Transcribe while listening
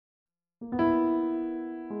Ne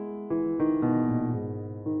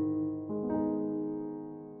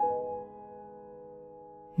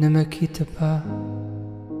me quitte pas,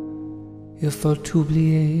 il faut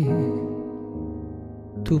t'oublier,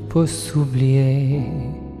 tout peut s'oublier.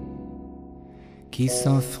 Qui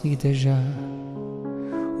s'enfuit déjà,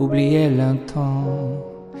 oublier l'intent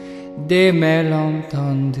d'aimer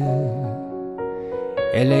l'entendu.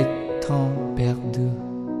 Elle est tant perdue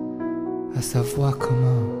à savoir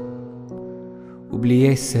comment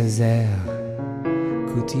oublier ces airs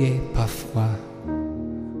goûtiers parfois,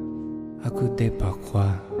 à goûter par quoi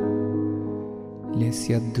les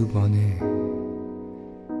siècles du bonheur.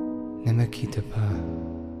 Ne me quitte pas,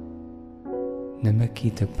 ne me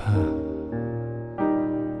quitte pas,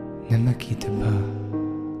 ne me quitte pas,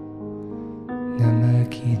 ne me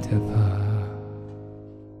quitte pas.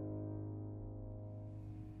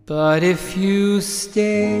 But if you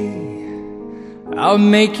stay, I'll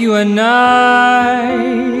make you a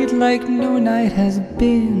night like no night has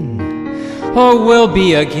been or will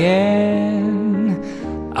be again.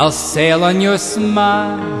 I'll sail on your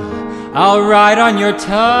smile, I'll ride on your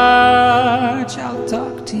touch, I'll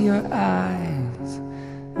talk to your eyes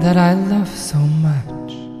that I love so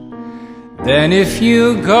much. Then if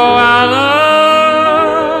you go,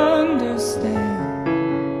 I'll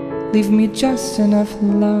understand. Leave me just enough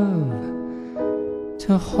love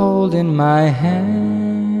to hold in my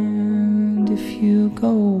hand. If you go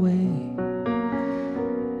away,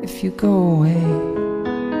 if you go away,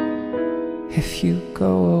 if you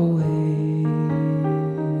go away,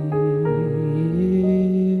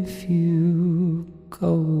 if you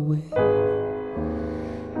go away,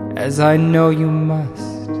 as I know you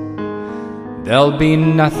must, there'll be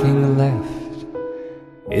nothing left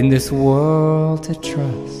in this world to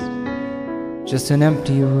trust. Just an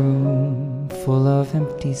empty room full of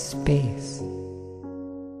empty space,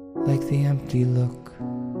 like the empty look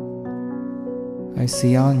I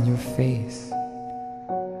see on your face.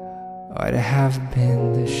 I'd have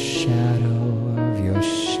been the shadow of your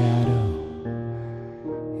shadow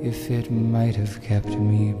if it might have kept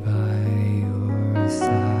me by your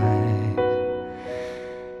side.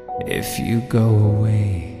 If you go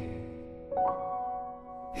away,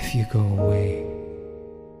 if you go away,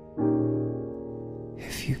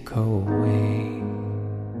 if you go away.